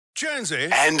Jonesy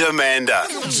and Amanda.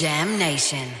 Jam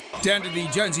Nation. Down to the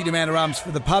Jonesy and Amanda Arms for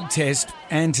the pub test.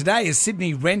 And today a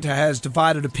Sydney renter has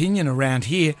divided opinion around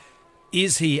here.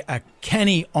 Is he a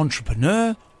canny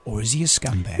entrepreneur or is he a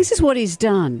scumbag? This is what he's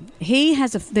done.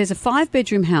 There's a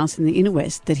 5-bedroom house in the inner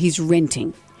west that he's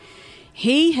renting.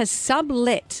 He has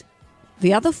sublet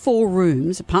the other 4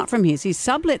 rooms, apart from his. He's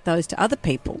sublet those to other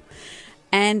people.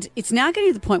 And it's now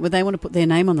getting to the point where they want to put their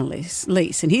name on the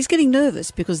lease. And he's getting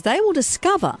nervous because they will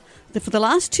discover that for the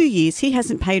last 2 years he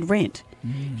hasn't paid rent.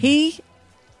 He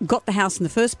got the house in the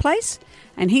first place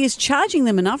and he is charging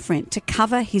them enough rent to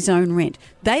cover his own rent.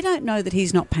 They don't know that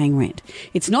he's not paying rent.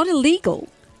 It's not illegal,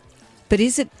 but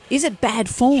is it bad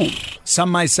form?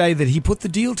 Some may say that he put the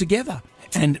deal together.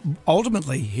 And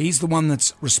ultimately, he's the one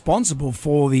that's responsible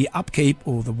for the upkeep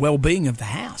or the well-being of the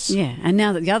house. Yeah, and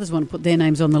now that the others want to put their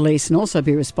names on the lease and also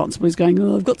be responsible, he's going,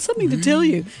 I've got something to tell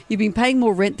you. You've been paying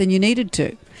more rent than you needed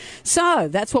to. So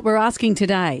that's what we're asking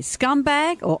today.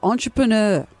 Scumbag or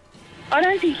entrepreneur? I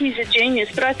don't think he's a genius,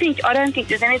 but I don't think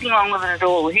there's anything wrong with it at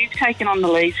all. He's taken on the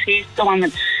lease. He's the one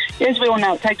that, as we all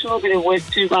know, it takes a little bit of work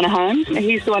to run a home.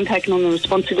 He's the one taking on the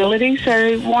responsibility,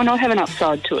 so why not have an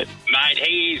upside to it? Mate,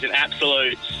 he is an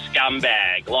absolute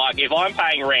scumbag. Like, if I'm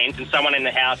paying rent and someone in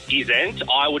the house isn't,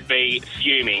 I would be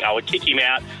fuming. I would kick him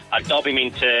out. I'd dob him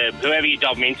into whoever you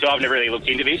dob him into. I've never really looked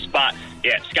into this, but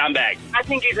yeah, scumbag. I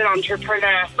think he's an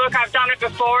entrepreneur. Look, I've done it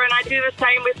before, and I do the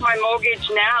same with my mortgage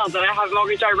now that I have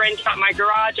mortgage. I rent out my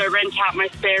garage. I rent out my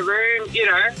spare room. You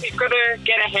know, you've got to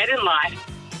get ahead in life.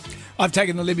 I've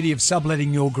taken the liberty of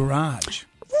subletting your garage.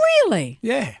 Really?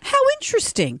 Yeah. How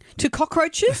interesting. To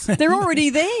cockroaches? They're already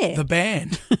there. The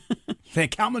band. They're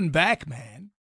coming back, man.